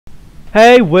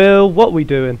Hey Will, what we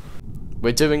doing?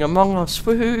 We're doing Among Us.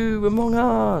 Woohoo! Among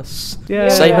Us. Yeah.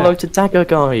 Say hello to Dagger,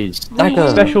 guys. Dagger.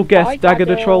 Special guest, Hi, Dagger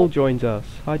the Dagger. Troll joins us.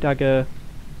 Hi Dagger.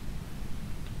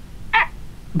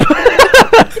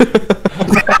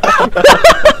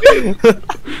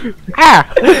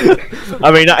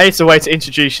 I mean, that is the way to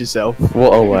introduce yourself.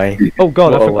 What a way. Oh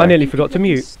god, What a I way. nearly forgot to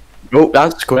mute. Oh,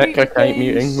 that's quick. Okay,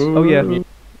 muting. Oh yeah.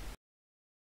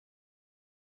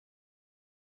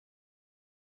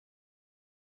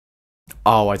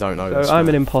 Oh, I don't know. So this I'm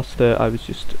an man. imposter. I was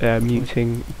just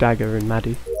muting Dagger and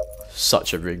Maddie.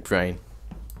 Such a big brain.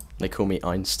 They call me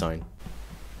Einstein.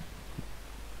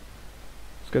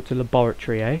 Let's go to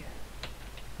laboratory, eh?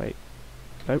 Wait.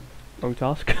 Nope. Wrong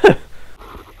task.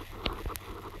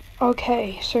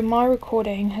 Okay, so my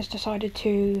recording has decided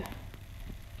to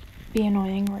be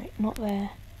annoying, right? Not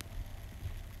there.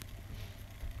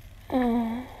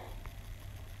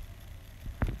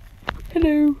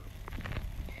 Hello.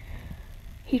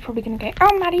 He's probably gonna go,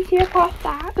 oh, Maddie's your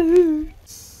pasta. Ooh.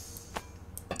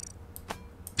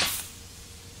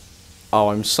 Oh,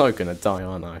 I'm so gonna die,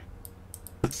 aren't I?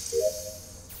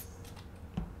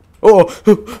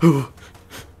 Oh!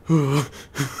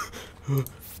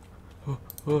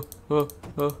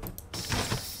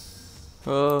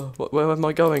 Where am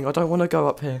I going? I don't want to go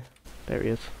up here. There he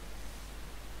is.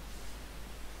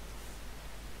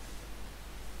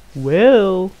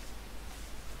 Will.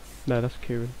 No, that's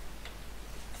Kieran.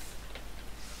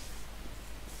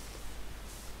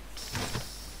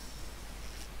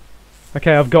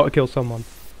 Okay, I've got to kill someone.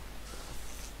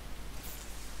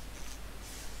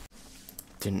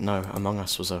 Didn't know Among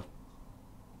Us was a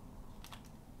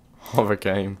horror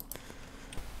game.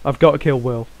 I've got to kill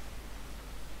Will.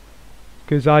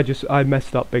 Because I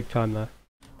messed up big time there.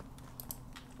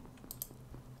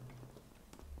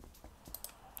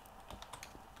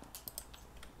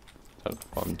 That's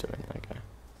what I'm doing, okay.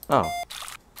 Oh.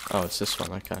 Oh, it's this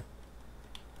one, okay.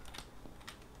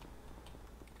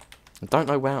 I don't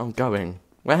know where I'm going.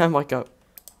 Where am I go?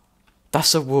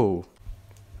 That's a wall.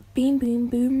 Beam, boom,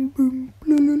 boom, boom,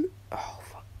 blue. Oh,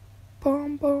 fuck.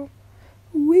 Bum, bum.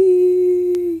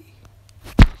 Wee.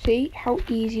 See, how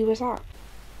easy was that?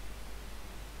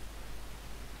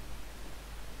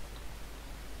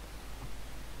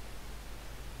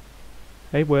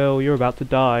 Hey Will, you're about to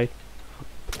die.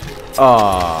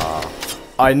 Ah,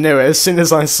 I knew it as soon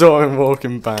as I saw him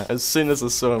walking back. As soon as I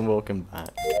saw him walking back.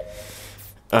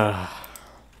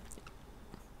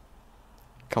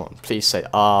 Come on, please say.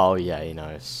 Oh yeah, he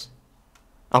knows.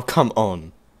 Oh come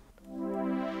on.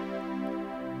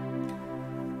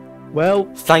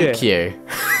 Well, Thank shit. you.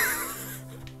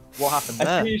 What happened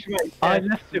there? I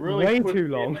left it way too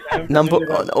long.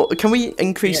 Can we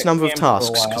increase Yeah, number of game for a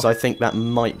tasks? while. Because I think that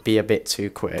might be a bit too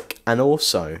quick. And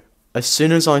also, as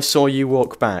soon as I saw you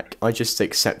walk back, I just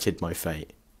accepted my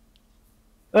fate.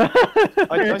 I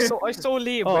saw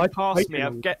Liam Oh, went I past me.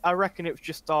 hate I reckon it was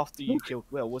just after you killed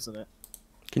Will, wasn't it?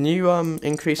 Can you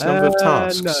increase number of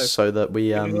tasks no. so that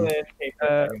we One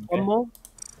more?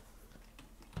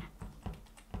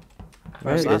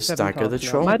 where Right, is 7 Dagger the tasks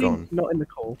now. Troll Maddie's gone? not in the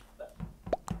call.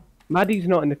 Maddie's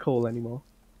not in the call anymore.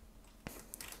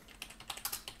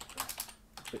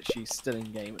 But she's still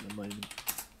in game at the moment.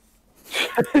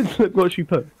 Look what she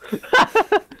put.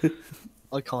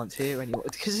 I can't hear anyone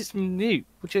because it's mute.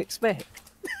 What do you expect?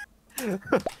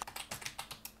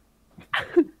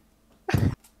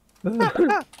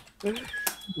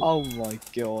 Oh my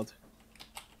god.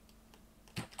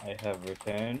 I have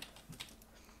returned.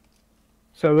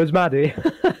 So was Maddie.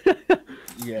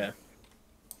 Yeah.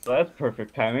 So that's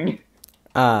perfect timing.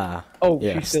 Ah, Oh, she's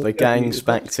yes, still the definitely gang's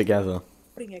back together.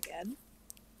 Again.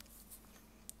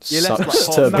 You left Sucks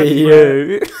like to half be an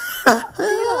you.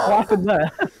 What happened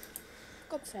there?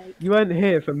 God's sake. You weren't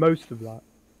here for most of that.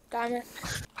 Damn it.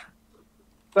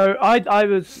 So I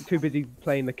was too busy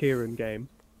playing the Kieran game.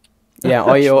 Yeah,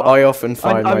 I often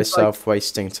find I'm myself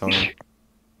wasting time.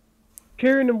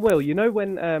 Kieran and Will, you know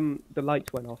when the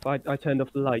lights went off, I turned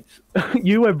off the lights.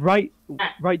 You were right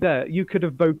there. You could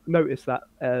have both noticed that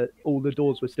all the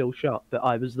doors were still shut, that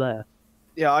I was there.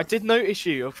 Yeah, I did notice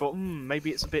you. I thought, maybe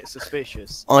it's a bit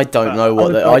suspicious. I don't know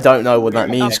what I I don't know what that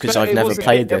means because But I've it never was a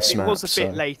played bit- this map. It was a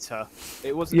bit So. later.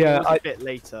 It was Yeah, a bit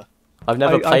later. I've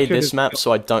never I played should've- this map,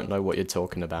 so I don't know what you're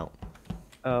talking about.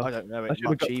 Oh, I don't know I it should have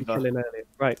much got to either. kill in earlier.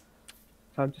 Right,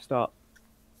 time to start.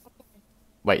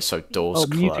 Wait, so doors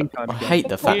Oh, muting closed. time I again. hate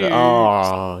the fact that Mute.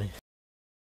 oh.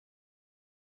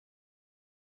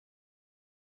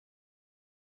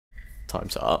 Time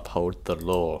to uphold the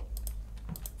law.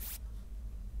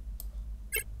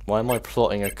 Why am I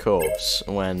plotting a course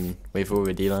when we've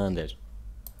already landed?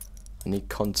 I need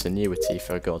continuity,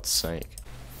 for God's sake.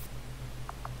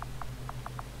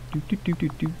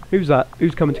 Who's that?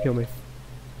 Who's coming to kill me?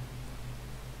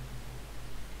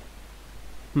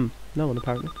 No one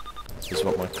apparently. This is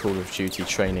what my Call of Duty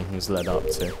training has led up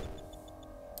to.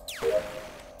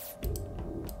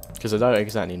 Because I don't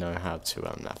exactly know how to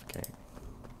navigate.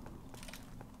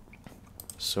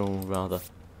 It's all rather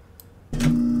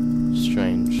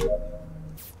strange.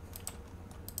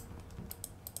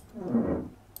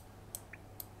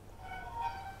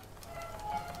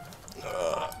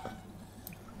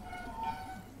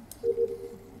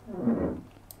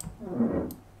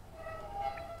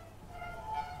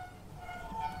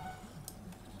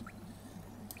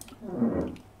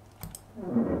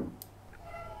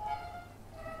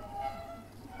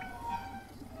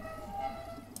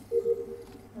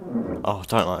 Oh, I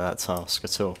don't like that task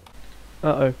at all.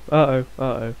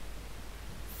 Uh-oh.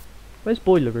 Where's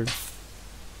boiler room?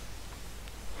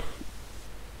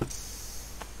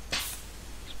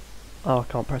 Oh, I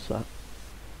can't press that.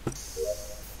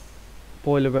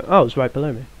 Boiler room. Oh, it's right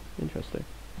below me. Interesting.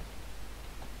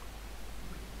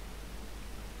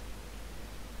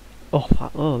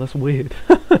 Oh, that's weird.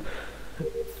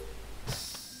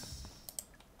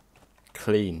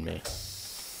 Clean me.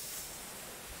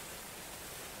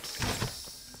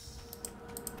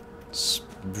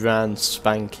 Brand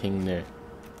spanking new.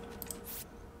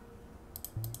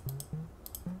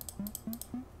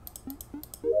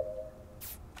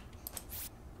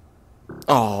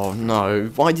 Oh no,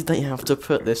 why did they have to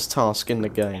put this task in the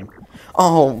game?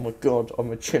 Oh my god,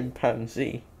 I'm a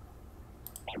chimpanzee.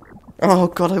 Oh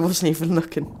god, I wasn't even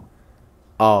looking.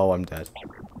 Oh, I'm dead.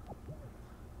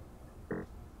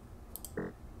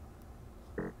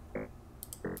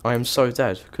 I am so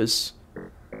dead because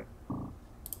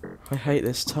I hate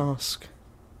this task.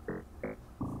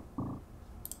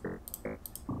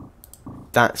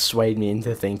 That swayed me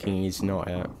into thinking he's not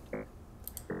it.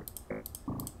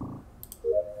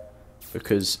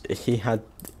 Because he had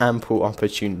ample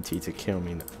opportunity to kill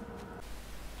me.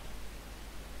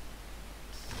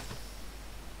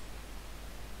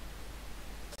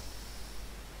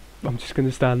 I'm just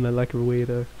gonna stand there like a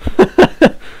weirdo.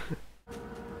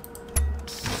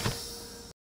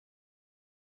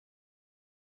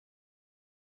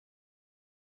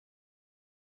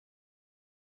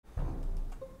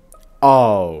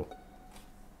 Oh.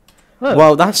 Oh.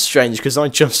 Well, that's strange because I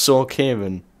just saw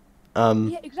Kieran.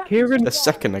 Yeah, exactly. Kieran- A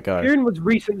second ago. Kieran was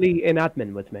recently in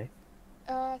admin with me.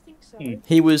 I think so.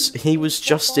 He was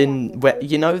just in where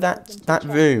you know that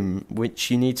room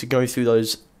which you need to go through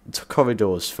those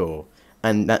corridors for,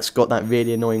 and that's got that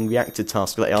really annoying reactor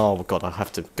task. Like, oh god, I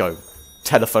have to go.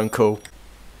 Telephone call.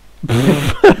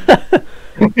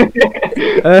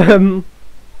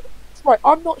 Right,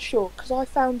 I'm not sure because I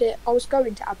found it. I was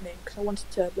going to admin because I wanted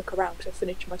to look around because I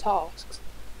finished my tasks.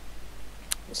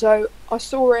 So I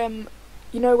saw him.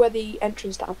 You know where the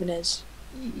entrance to admin is?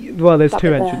 Well, there's That two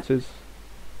bit there. entrances.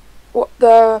 What,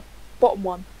 the bottom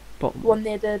one? Bottom. One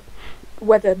near the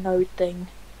weather node thing.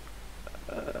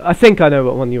 I think I know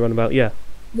what one you're on about. Yeah.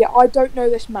 Yeah, I don't know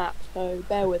this map, so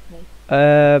bear with me.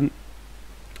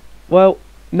 Well,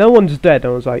 no one's dead. I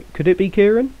was like, could it be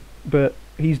Kieran? But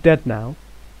he's dead now.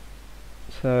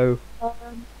 So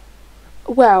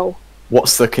Well,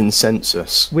 What's the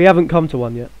consensus? we haven't come to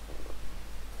one yet.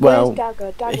 Well, where's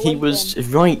Dagger? Dagger, he where you was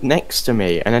been? right next to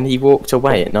me, and then he walked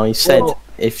away, and I said, Well,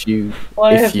 if you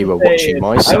I have were to say, watching my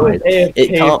I was side, it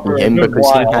AFK can't for be a him good because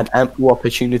while. he had ample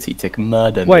opportunity to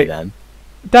murder me Wait. then.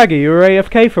 Dagger, you were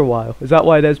AFK for a while. Is that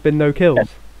why there's been no kills?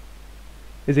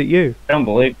 Is it you? I don't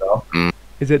believe so.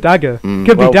 Is it Dagger? Mm,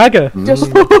 Could well, be Dagger.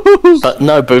 Just But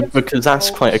no, but because that's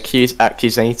quite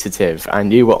accusative,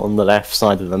 and you were on the left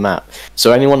side of the map.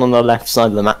 So anyone on the left side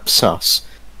of the map sus.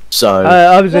 So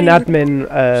I was in Wait.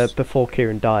 admin before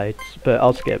Kieran died, but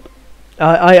I'll skip.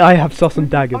 I have sus and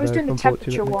Dagger I was though, doing the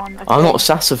temperature unfortunately. one. I'm not think.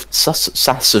 sass of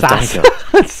Sass.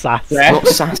 dagger. Sass. Yeah. Not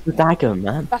sass of dagger,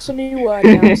 man. That's a new word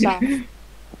now, Sam.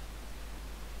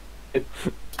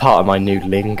 Part of my new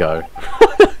lingo.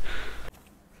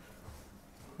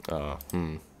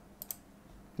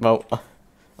 Well,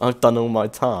 I've done all my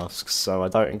tasks, so I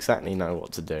don't exactly know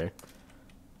what to do.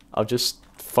 I'll just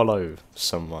follow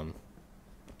someone.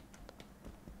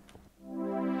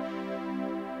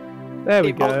 There we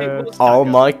It was- it go. was Oh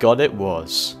Dagger. my god, it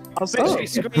was. I was literally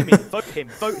screaming, vote him,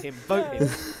 vote him, vote him.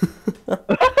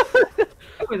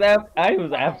 I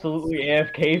was absolutely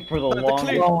AFK for the The long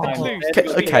clue, time.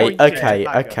 the clue.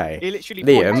 Okay.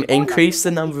 Liam, increase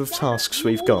the number of tasks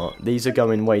we've got. These are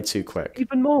going way too quick.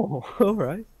 Even more.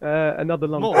 Alright. Another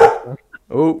long More. task then.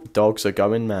 Oh, dogs are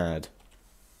going mad.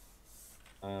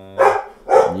 Uh,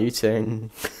 Muting.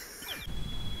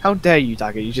 How dare you,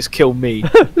 Dagger? You just killed me.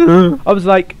 I was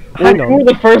like, Well, hang you were on.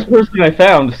 the first person I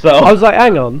found, so. I was like,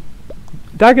 hang on.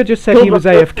 Dagger just said he was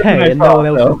AFK and no one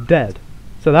else though. was dead.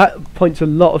 So that points a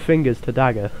lot of fingers to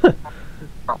Dagger.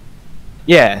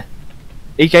 Yeah.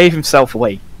 He gave himself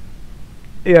away.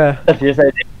 Yeah, That's just I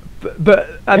did. but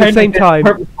at the Kinda same did time,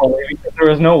 purposefully, because there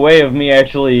was no way of me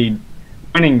actually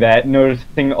winning that,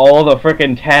 noticing all the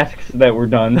frickin' tasks that were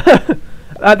done.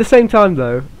 at the same time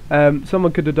though,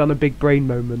 someone could have done a big brain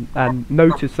moment and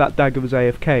noticed that Dagger was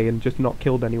AFK and just not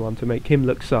killed anyone to make him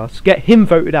look sus. Get him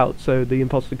voted out so the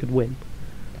imposter could win.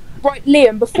 Right,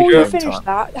 Liam, before Your you own finish time.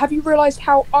 that, have you realised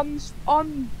how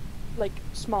like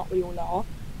smart we all are?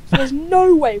 So there's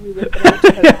no way we would have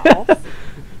been able to pull that off.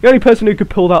 The only person who could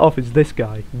pull that off is this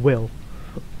guy, Will.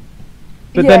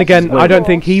 But Yeah, then again, he's I don't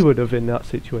think lost. he would have in that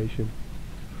situation.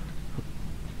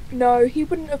 No, he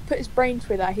wouldn't have put his brain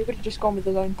through that. He would have just gone with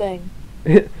his own thing.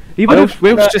 He would have.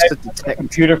 Will's just a The detective.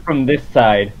 computer from this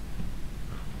side.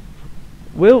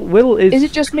 Will is. Is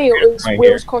it just me, or is Right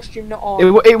Will's here. costume not It,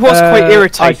 on? it was quite I see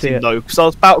irritating it. though, because I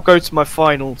was about to go to my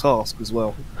final task as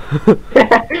well.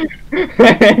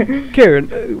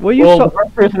 Kieran, were you? Well, so- the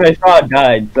first person I saw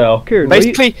died, so. Kieran, were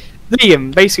you-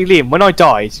 Basically, Liam, when I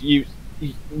died,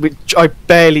 I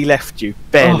barely left you.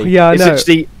 Barely. Oh, yeah, I it's know.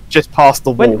 literally just past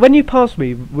the wall. when you passed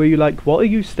me, were you like, "What are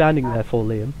you standing there for,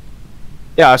 Liam?"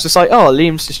 Yeah, I was just like, oh,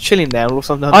 Liam's just chilling there, and all of a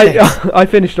sudden I'm dead. I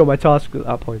finished all my tasks at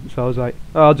that point, so I was like,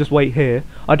 oh, "I'll just wait here."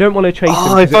 I don't want to chase him. Oh,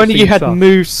 'cause if it only you seems had sus.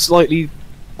 moved slightly.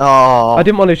 Oh, I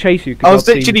didn't want to chase you. 'cause I was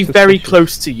I'd seem literally very suspicious.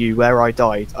 close to you where I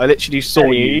died. I literally saw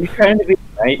Hey, you you trying to be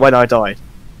right? when I died.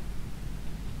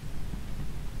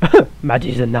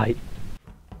 Maggie's a knight.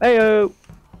 Heyo.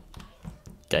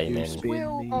 Gaming. Use-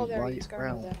 Will, being oh, the there right he is going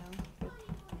round. over there now.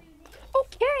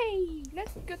 Okay,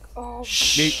 let's go. Oh,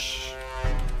 Shh.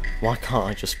 Why can't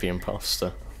I just be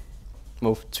imposter?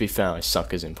 Well, to be fair, I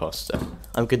suck as imposter.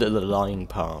 I'm good at the lying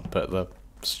part, but the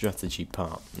strategy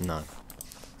part, no.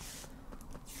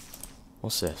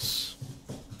 What's this?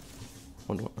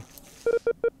 What?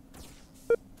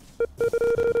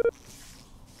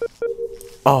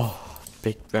 Oh,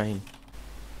 big brain.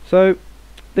 So,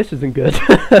 this isn't good.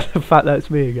 The fact that it's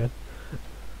me again.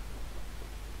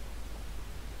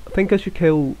 I think I should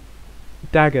kill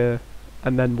Dagger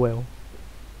and then Will.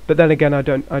 But then again, I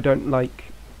don't like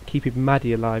keeping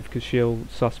Maddie alive because she'll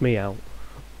suss me out.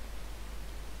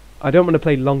 I don't want to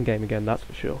play long game again, that's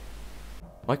for sure.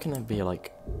 Why can there be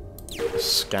like a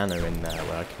scanner in there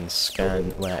where I can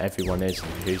scan where everyone is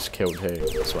and who's killed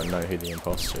who, so I know who the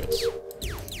imposter is?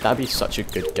 That'd be such a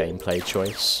good gameplay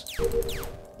choice.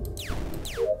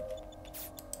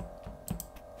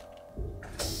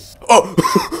 Oh!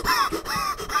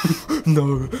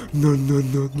 No.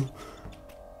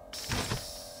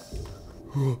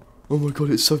 Oh my god,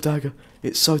 it's so Dagger.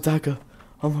 It's so Dagger.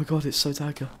 Oh my god, it's so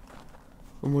Dagger.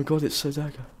 Oh my god, it's so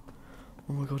Dagger.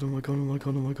 Oh my god, oh my god, oh my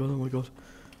god, oh my god, oh my god.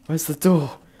 Where's the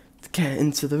door? To get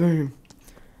into the room.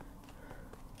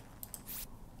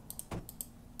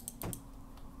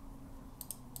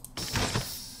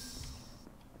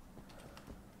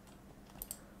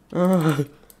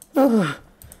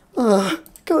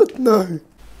 God, no.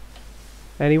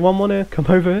 Anyone want to come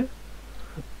over here?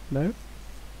 No?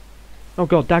 Oh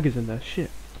god, Dagger's in there, shit.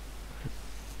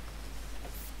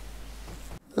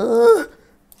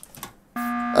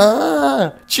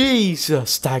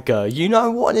 Jesus, Dagger, you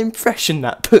know what an impression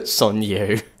that puts on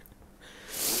you.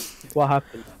 What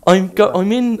happened?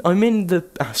 I'm in the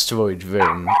asteroid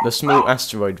room, the small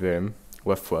asteroid room,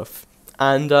 woof woof,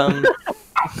 and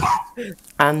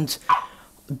and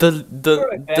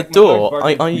the door,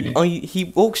 he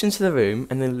walks into the room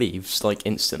and then leaves like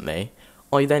instantly.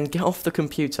 I then get off the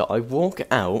computer, I walk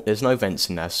out, there's no vents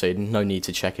in there, so no need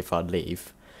to check if I'd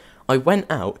leave. I went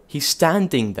out, he's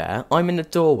standing there, I'm in the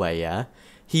doorway, yeah?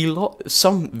 He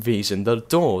some reason, the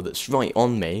door that's right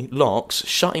on me locks,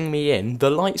 shutting me in, the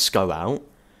lights go out.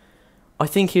 I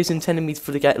think he was intending me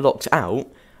to get locked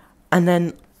out, and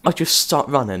then I just start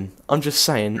running. I'm just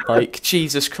saying, like,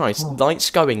 Jesus Christ, lights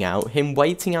going out, him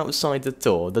waiting outside the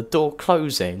door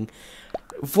closing.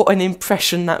 What an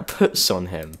impression that puts on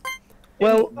him.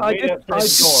 Well, I Wait did. outside I, the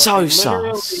So door. He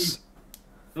sus.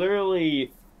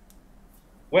 Literally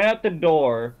went out the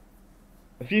door.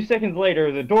 A few seconds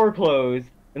later, the door closed,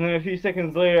 and then a few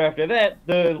seconds later after that,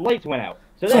 the lights went out.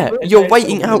 So Yeah, that you're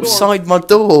waiting outside my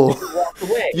door. walked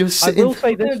away. You're I sitting. will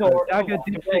say this the door, though, Dagger walked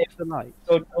did away. fix the light.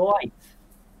 So the lights.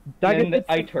 Dagger Then did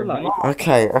I fix the turned them light. off.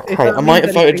 Okay, If I that might have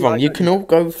means voted anything, wrong. I You don't can all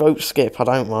go vote skip. I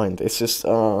don't mind. It's just,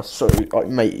 sorry,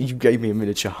 mate. You gave me a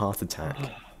miniature heart attack.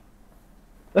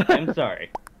 I'm sorry.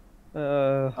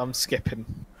 Uh, I'm skipping.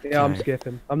 yeah, I'm Okay.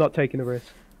 skipping. I'm not taking a risk.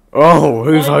 Oh,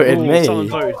 who voted Ooh, someone me?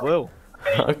 voted Will.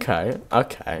 Okay,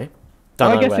 okay.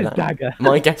 I know guess where it's that- Dagger.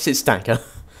 My guess it's Dagger.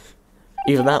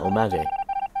 Either that or Maddie.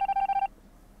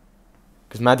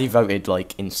 Because Maddie voted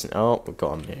like instant. Oh, we've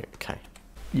got on mute. Okay.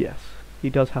 Yes, he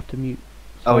does have to mute.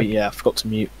 Oh yeah, I forgot to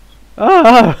mute.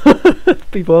 Ah!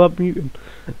 People are muting.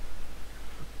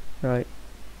 Right.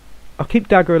 I'll keep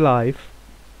Dagger alive.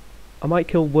 I might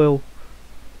kill Will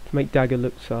to make Dagger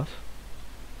look sus.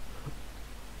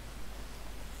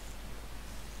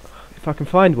 If I can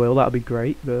find Will, that'll be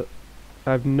great, but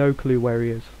I have no clue where he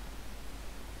is.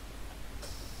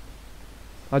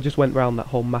 I just went round that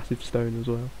whole massive stone as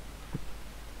well.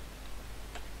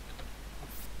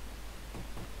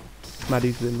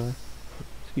 Maddie's in there.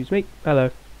 Excuse me. Hello.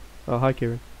 Oh, hi,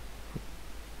 Kieran.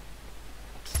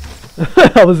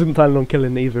 I wasn't planning on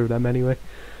killing either of them anyway.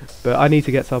 But I need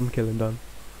to get some killing done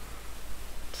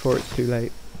before it's too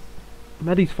late.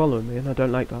 Maddie's following me and I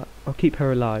don't like that. I'll keep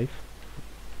her alive.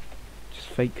 Just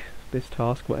fake this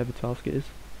task, whatever task it is.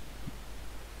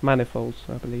 Manifolds,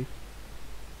 I believe.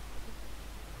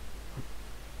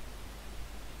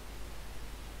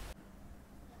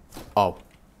 Oh,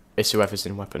 it's whoever's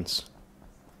in weapons.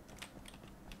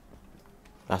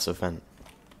 That's a vent.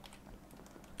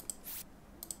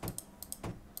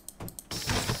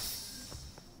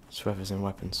 It's whoever's in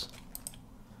weapons.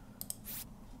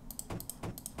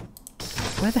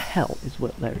 Where the hell is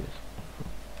Will? There he is.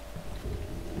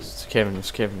 It's Kieran,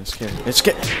 it's Kieran, it's Kieran. It's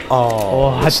Kieran! Oh,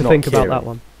 I had it's to not think about Kieran. that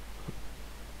one.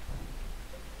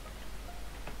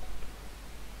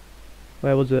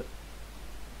 Where was it?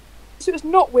 So it's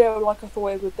not Will like I thought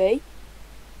it would be.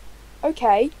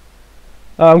 Okay.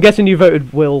 I'm guessing you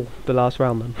voted Will the last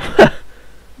round then.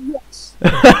 Yes.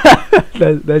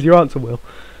 there's your answer, Will.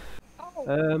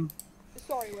 Oh,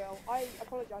 sorry, Will. I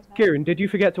apologise now. Kieran, did you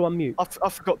forget to unmute? I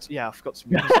forgot to. Yeah, I forgot to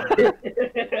mute.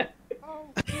 Oh,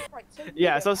 right, so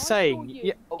Yeah, as I was saw saying, you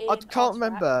yeah, I in can't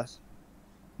remember. Artifacts.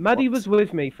 Maddie What? was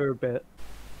with me for a bit.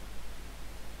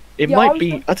 It Yeah, I might was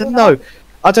be. looking I for don't that. know.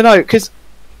 I don't know because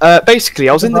basically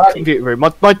I was in the computer room.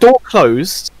 My door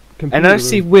closed, and then I Computer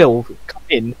see room. Will come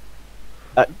in,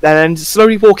 and then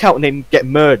slowly walk out and then get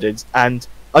murdered. And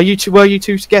were you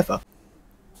two together?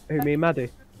 Who, me and Maddie?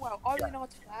 Well, I was in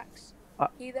Artifacts. I-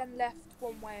 He then left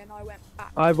one way and I went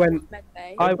back. I went- towards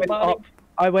Medbay.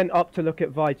 I went up to look at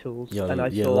vitals, You're- and I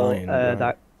you're saw lying, bro.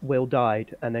 that Will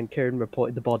died, and then Kieran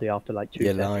reported the body after like 2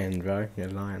 You're seconds. lying, bro. You're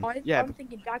lying. Yeah, I'm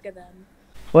thinking Dagger then.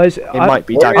 Well, it might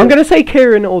be Dagger. I'm gonna say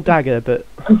Kieran or Dagger, but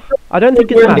I don't think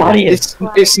it's Where the Maddie. body is?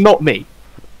 It's not me.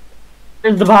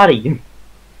 Where's the body?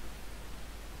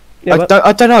 Yeah, but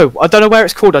I don't know. I don't know where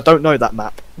it's called. I don't know that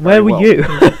map. where very were well.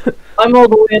 you? I'm all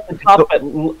the way at the top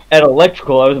at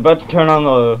electrical. I was about to turn on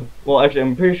the. Well, actually,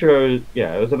 I'm pretty sure.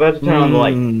 I was about to turn on the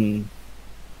light. Hmm.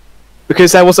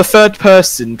 Because there was a third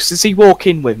person. Because he walked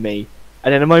in with me,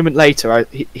 and then a moment later,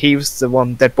 he was the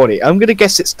one dead body. I'm gonna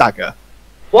guess it's Dagger.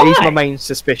 Why? He's my main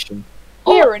suspicion.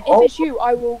 Kieran, oh. if it's you,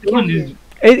 I will kill you.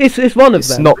 It's one of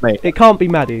It's them. not me. It can't be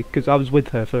Maddie because I was with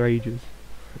her for ages.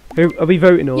 Who are we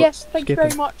voting or Yes, thank you skipping?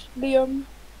 very much, Liam.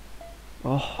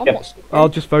 Oh, I'm Yep. not skipping. I'll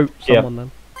just vote Yeah. someone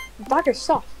then. Dagger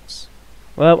sucks.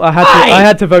 Well, I Why?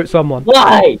 had to vote someone.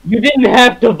 Why? You didn't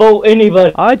have to vote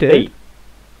anybody. I did.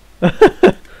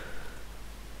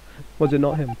 Was it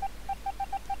not him?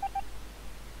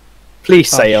 Please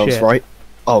say Oh, I was shit. right.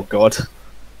 Oh God.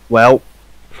 Well,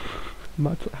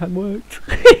 My plan worked.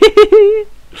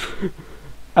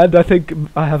 And I think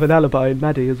I have an alibi in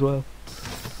Maddie as well.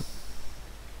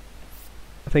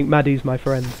 I think Maddie's my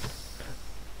friend.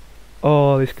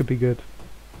 Oh, this could be good.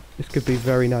 This could be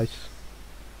very nice.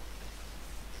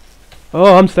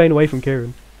 Oh, I'm staying away from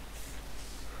Kieran.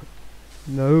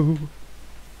 No.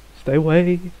 Stay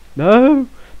away. No.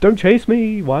 Don't chase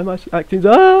me. Why am I acting...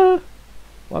 Why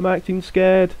am I acting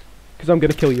scared? Because I'm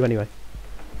going to kill you anyway.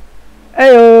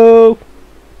 Ayo!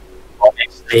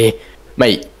 Honestly,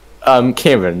 mate.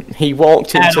 Kieran, he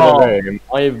walked At into all. the room.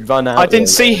 I run out. I didn't of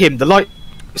see him. The lights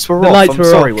were The off. lights I'm were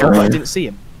sorry, off. Will. I didn't see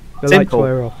him. The Simple.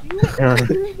 lights were off.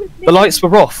 The lights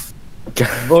were off. Voted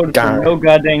for Garrett. no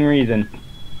goddamn reason.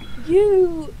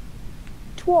 You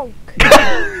twonk.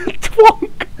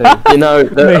 Twonk! You know,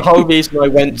 the Mate. whole reason I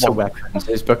went to weapons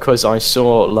is because I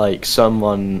saw like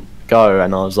someone go,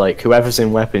 and I was like, whoever's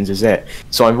in weapons is it.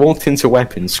 So I walked into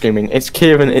weapons, screaming, "It's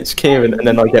Kieran! It's Kieran!" And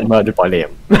then I get murdered by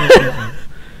Liam.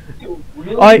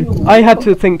 I had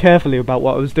to think carefully about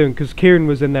what I was doing because Kieran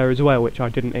was in there as well, which I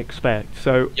didn't expect.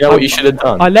 So You know what you should have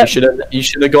done? I let- You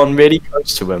should have gone really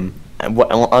close to him and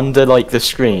under like the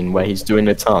screen where he's doing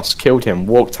the task, killed him,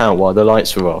 walked out while the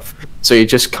lights were off. So you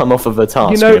just come off of the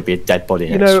task You know- and it'd be a dead body.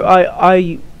 you next know, to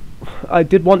him. I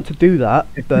did want to do that,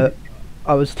 but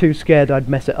I was too scared I'd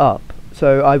mess it up.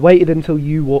 So I waited until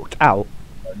you walked out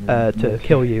to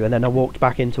kill you, and then I walked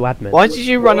back into admin. Why did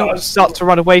you start to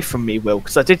run away from me, Will?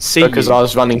 Because I did see Because you. I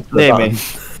was running to the Near me. button.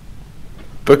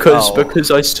 Oh.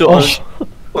 Because I saw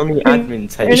on the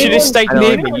admin table. You should have stayed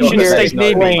near me. You should have stayed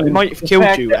near me. I might have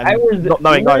killed you, I was and not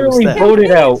knowing I was literally there.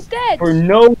 voted out Instead. for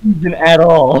no reason at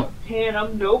all.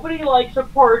 Hannum, nobody likes a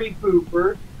party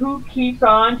pooper who keeps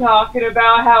on talking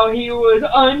about how he was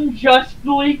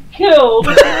unjustly killed.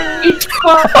 It's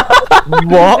fine.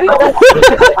 What?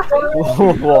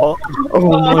 What?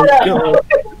 Oh my god.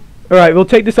 Alright, we'll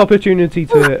take this opportunity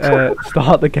to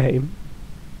start the game.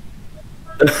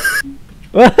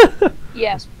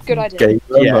 Yes, good idea. Gave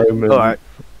a Yeah. moment. Alright.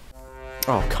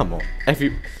 Oh, come on.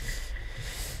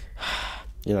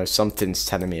 You know, something's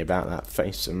telling me about that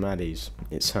face of Maddie's.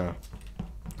 It's her.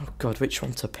 Oh god, which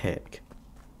one to pick?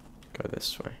 Go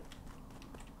this way.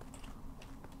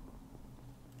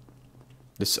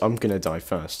 I'm gonna die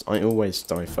first. I always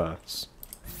die first.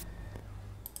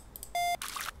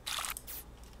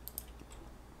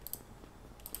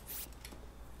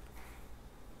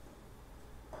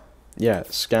 Yeah,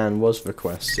 scan was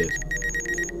requested.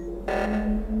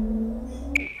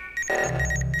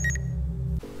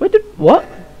 What?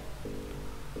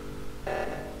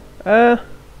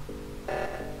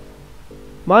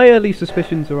 My early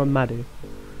suspicions are on Maddie.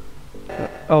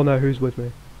 Oh no, who's with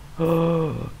me?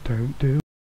 Oh, don't do.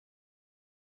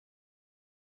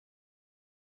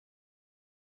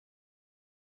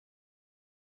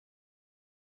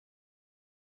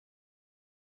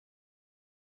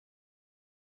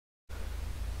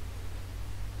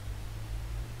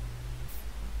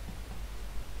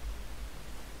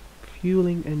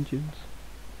 Fueling engines.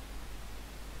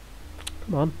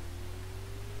 Come on.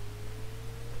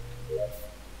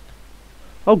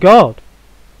 Oh god.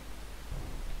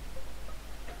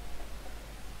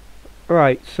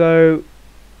 Right, so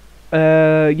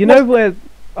you know where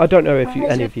I don't know if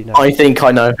any of you know. I think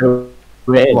I know who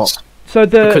it is. What? So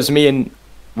the Because me and...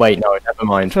 Wait, no, never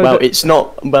mind. So Well, the- it's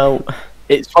not... Well,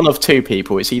 it's one of two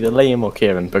people. It's either Liam or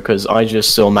Kieran, because I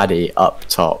just saw Maddie up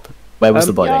top. Where was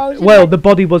the body? Yeah, I was in well, there. the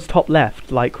body was top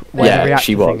left, like where the Yeah, reactor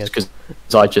she thing was, is. because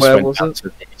I just Where went was down it? to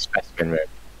the specimen room.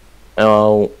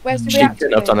 Oh, Where's the she reactor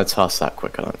couldn't have thing? done a task that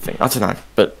quick, I don't think. I don't know,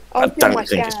 but I I was doing my don't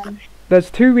think it's... scan. There's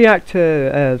two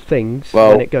reactor things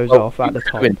Well, when it goes well, off at you the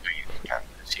could top. have been doing it, yeah,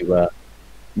 'cause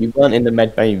you weren't in the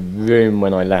medbay room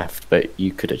when I left, but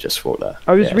you could have just walked there.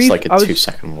 I was yeah, it's like a I was-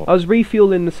 2-second walk. I was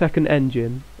refueling the second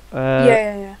engine.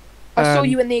 Yeah. I saw um,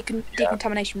 you in the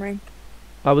decontamination room.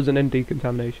 I wasn't in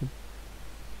decontamination.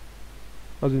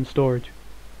 I was in storage.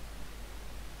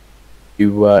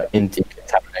 You were in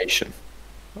decontamination.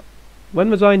 When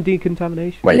was I in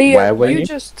decontamination? Wait, Leo, where were you?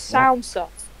 just sound sus.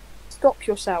 Stop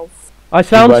yourself. I You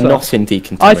sound were sus. not in I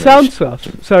decontamination. sound sus.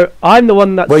 So I'm the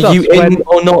one that's Were sus you in when...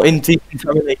 or not in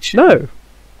decontamination? No.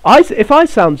 If I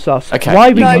sound sus, Okay. why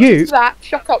were No, you... just that.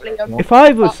 Shut up, Leo. If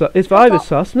I was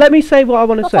sus, let me say what I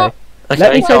want to Shut say. up. Okay,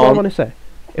 Let me say go what I on. want to say.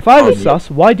 If I was Oh,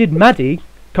 sus, why did Maddie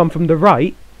come from the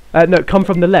right? No, come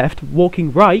from the left,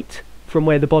 walking right from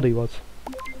where the body was.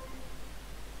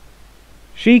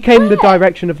 She came the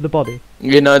direction of the body.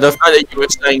 You know, the fact that you were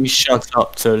saying shut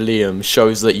up to Liam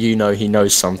shows that you know he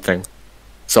knows something.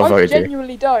 So I I voted you.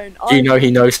 genuinely don't. You know he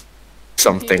knows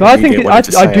something. So I you think didn't want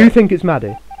to I say do it. think it's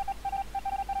Maddie.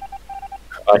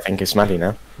 I think it's Maddie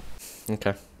now.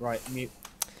 Okay. Right, mute.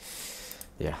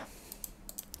 Yeah.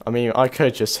 I mean, I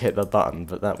could just hit the button,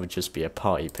 but that would just be a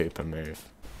party pooper move.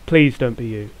 Please don't be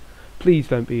you. Please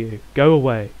don't be you. Go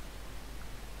away.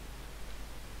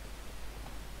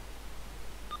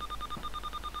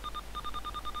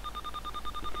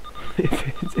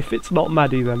 If it's not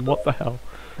Maddie, then what the hell?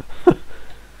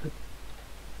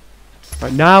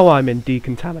 Right, now I'm in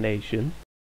decontamination.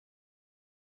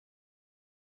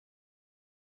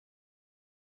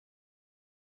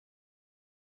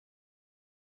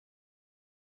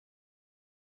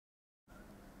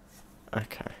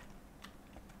 Okay.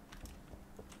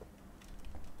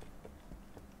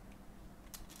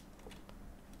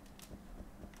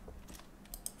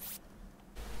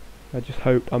 I just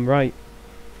hope I'm right.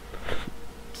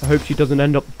 I hope she doesn't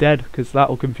end up dead, because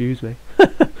that'll confuse me.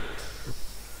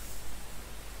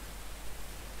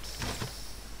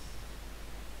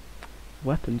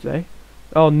 Weapons, eh?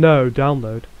 Oh no,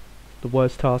 download. The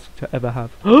worst task to ever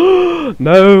have.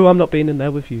 No, I'm not being in there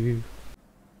with you.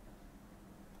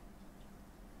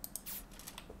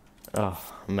 Oh,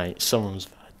 mate, someone's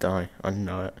about to die. I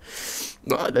know it.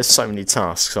 There's so many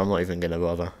tasks, I'm not even going to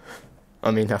bother.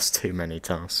 I mean, that's too many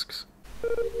tasks.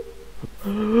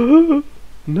 No!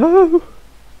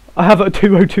 I have a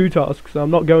 202 task, so I'm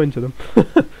not going to them.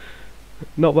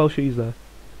 Not while she's there.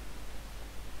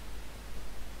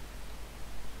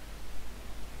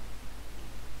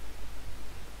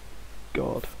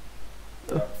 God.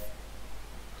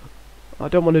 I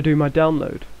don't want to do my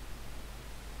download.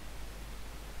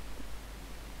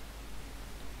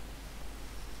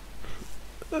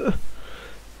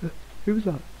 Who was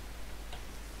that?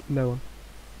 No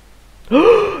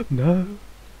one. No.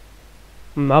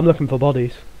 I'm looking for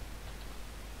bodies.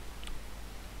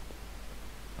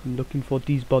 I'm looking for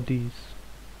these bodies.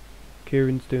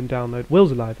 Kieran's doing download.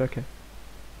 Will's alive, okay.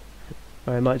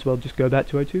 I might as well just go back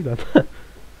to O2 then.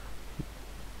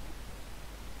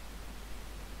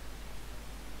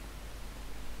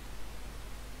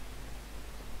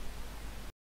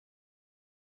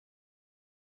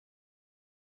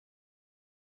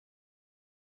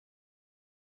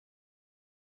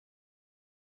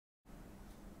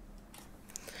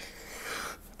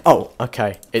 Oh,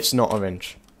 okay. It's not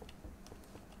orange.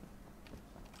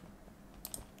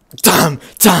 Damn!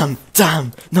 Damn!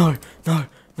 Damn! No! No!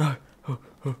 No!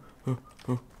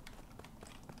 Oh.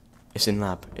 It's in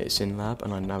lab. It's in lab,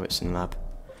 and I know it's in lab.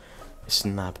 It's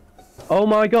in lab. Oh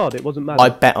my god, it wasn't Maddie. I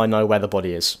bet I know where the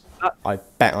body is. That- I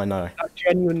bet I know. That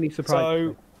genuinely surprised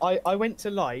me. So I went to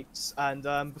lights, and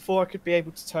before I could be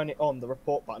able to turn it on, the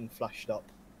report button flashed up.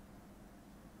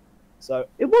 So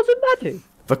It wasn't Maddie!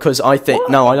 Because I think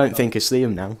no, I don't think it's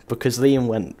Liam now. Because Liam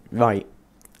went right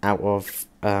out of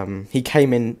he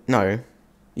came in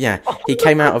he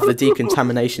came out of the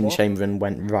decontamination chamber and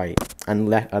went right and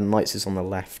lights is on the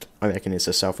left. I reckon it's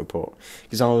a self-report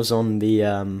because I was on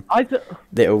the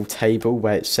little table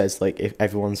where it says like if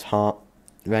everyone's heart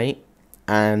rate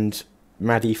and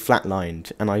Maddie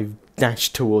flatlined and I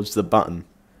dashed towards the button.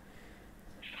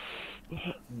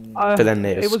 But then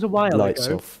it was a while lights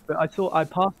ago, off. but I thought I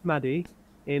passed Maddie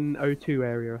in O2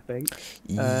 area, I think.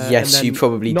 Yes, and you then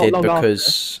probably not did long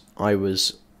because I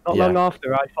was. Not Yeah. long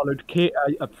after, I followed.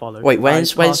 Followed. Wait, I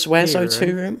where's passed O2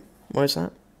 Kieran, room? Where's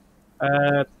that?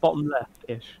 Bottom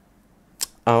left-ish.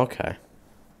 Oh, okay.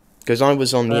 Because I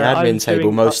was on the I admin was table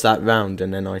doing most of that round,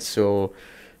 and then I saw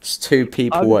two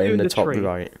people was were in doing the the top tree.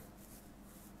 right.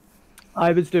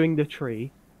 I was doing the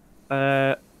tree.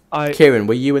 Kieran,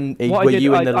 were you in? What I Were did-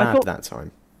 you in the I lab thought- that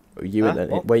time? Were you Huh?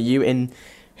 What? Were you in?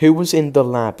 Who was in the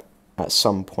lab at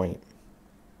some point?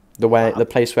 The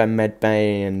place where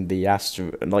Medbay and the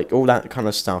Astro, like all that kind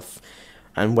of stuff,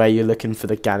 and where you're looking for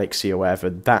the galaxy or whatever.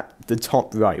 The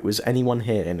top right, was anyone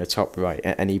here in the top right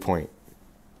at any point?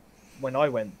 when I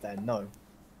went there, no.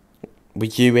 Were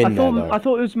you in there though? I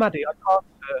thought it was Maddie. I passed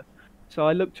her, so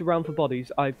I looked around for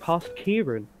bodies. I passed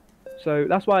Kieran, so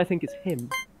that's why I think it's him.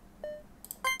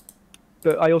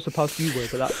 But I also passed you, Will,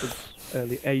 but that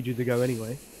was ages ago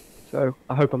anyway. So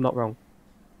I hope I'm not wrong.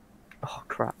 Oh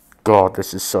crap! God,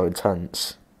 this is so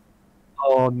intense.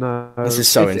 Oh no! This is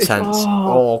so It's- intense.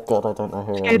 Oh God, I don't know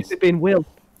who I scared am. of it being Will.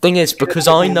 Thing is, because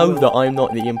I know that I'm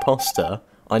not the imposter,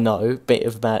 I know, bit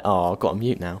of that. Oh, I've got to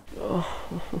mute now.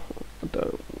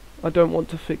 I don't want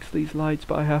to fix these lights,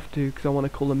 but I have to because I want to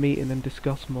call a meeting and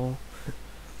discuss more.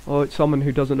 Or it's someone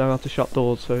who doesn't know how to shut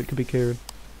doors, so it could be Kieran.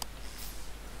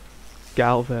 Get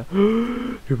out of there.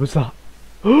 Who was that?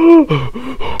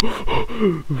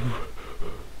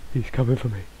 He's coming for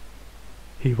me.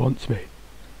 He wants me.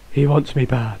 He wants me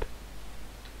bad.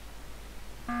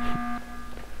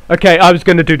 Okay, I was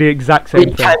going to do the exact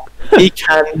same thing. We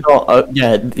cannot.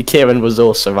 Yeah, Kieran was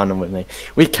also running with me.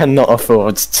 We cannot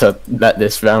afford to let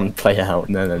this round play out.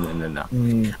 No.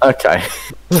 Okay.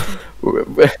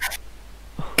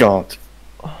 God.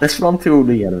 Let's run through all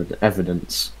the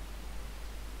evidence.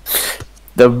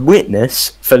 The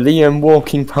witness for Liam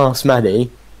walking past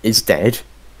Maddie is dead.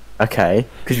 Okay,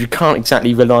 because you can't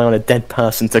exactly rely on a dead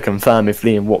person to confirm if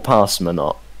Liam walked past him or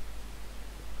not.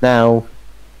 Now,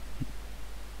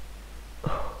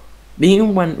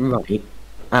 Liam went right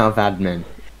out of admin.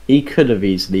 He could have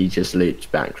easily just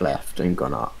looped back left and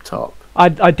gone up top. I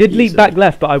did leap Easily. back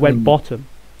left, but I went bottom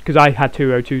because I had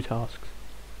 202 tasks.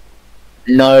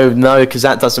 No, because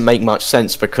that doesn't make much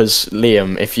sense. Because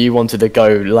Liam, if you wanted to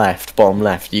go left, bottom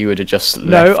left, you would have just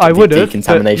No, left I the would have. But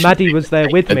decontamination Maddie was there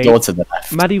with the me. door to the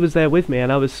left. Maddie was there with me,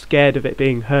 and I was scared of it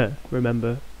being her.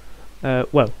 Remember?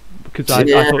 Well, because I thought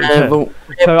it was her. well,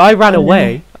 So I ran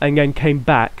away and then came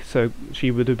back, so she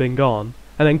would have been gone.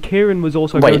 And then Kieran was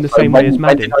also going the so same way as when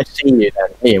Maddie. did I see you then,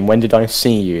 Liam? When did I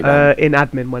see you then? In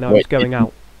admin when I was Wait, going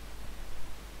out.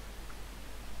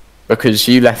 Because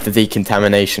you left the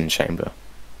decontamination chamber.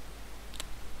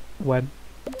 When?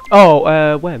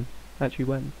 Oh, when? Actually,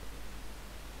 when?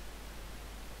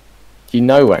 You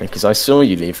know when? Because I saw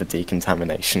you leave the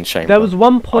decontamination chamber. There was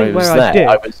one point where I did.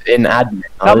 I was in admin.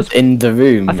 I That was was- in the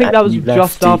room. I think and that was you left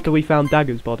just the- after we found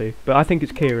Dagger's body, but I think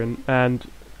it's Kieran, and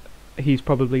he's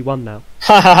probably won now.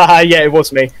 Yeah, it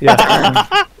was me. Yeah.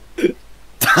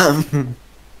 Damn.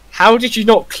 How did you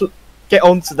not get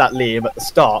onto that, Liam, at the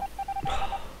start?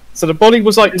 So the body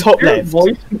was like top Did your left.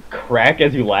 voice crack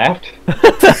as you laughed?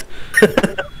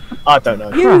 I don't know.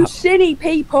 You Crap. silly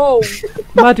people!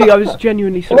 Maddie, I was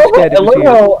genuinely so I scared it was love you.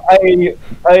 how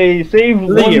I saved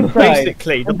Liam, one side,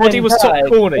 basically, the and body then was top died,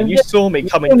 corner. and You then saw me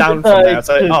coming down from there. I was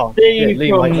like, oh, yeah,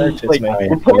 Liam like noticed like, me.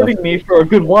 reporting me for a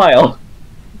good while.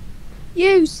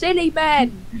 You silly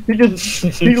men! He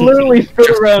literally stood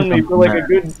around me for like a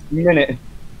good minute.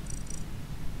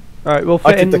 Alright,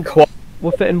 I did the quad.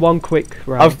 we'll fit in one quick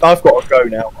round. I've got to go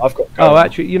now. I've got to go. Oh,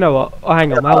 actually, you know what? Oh,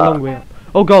 hang on. How long are we on?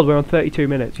 Oh god, we're on 32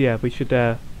 minutes. Yeah, we should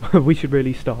we should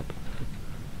really stop.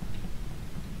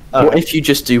 What if you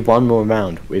just do one more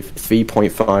round with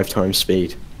 3.5 times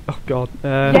speed? Oh god.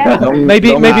 Yeah.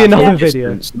 Maybe another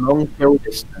distance, video. long kill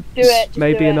distance. Do it. Just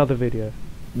Maybe do it. another video.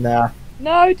 Nah.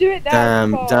 No, do it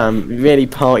now. Damn, really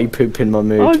party pooping my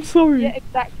mood. I'm sorry. Yeah,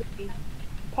 exactly.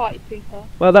 Party pooper.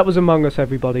 Well, that was Among Us,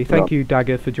 everybody. Thank you,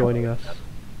 Dagger, for joining us.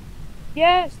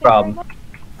 Yes. Problem.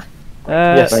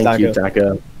 Yes. Thank you, Dagger.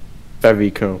 Dagger.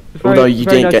 Very cool. Very- Although you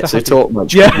very didn't nice get to to have you. talk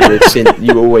much, Yeah. since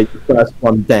you were always the first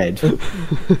one dead.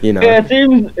 You know. Yeah, it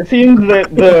seems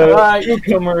that the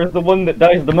newcomer is the one that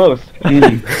dies the most.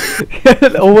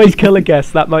 Always kill a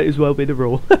guest. That might as well be the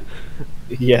rule.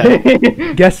 Yeah.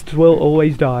 Guests will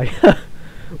always die.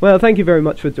 Well, thank you very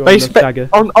much for joining us, Dagger.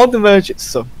 On the merge, it's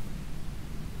some.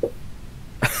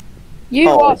 You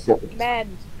Oh, are God.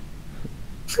 men.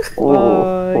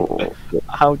 Bye.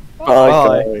 How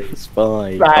Bye, guys.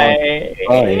 Bye. Bye.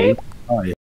 Bye. Bye.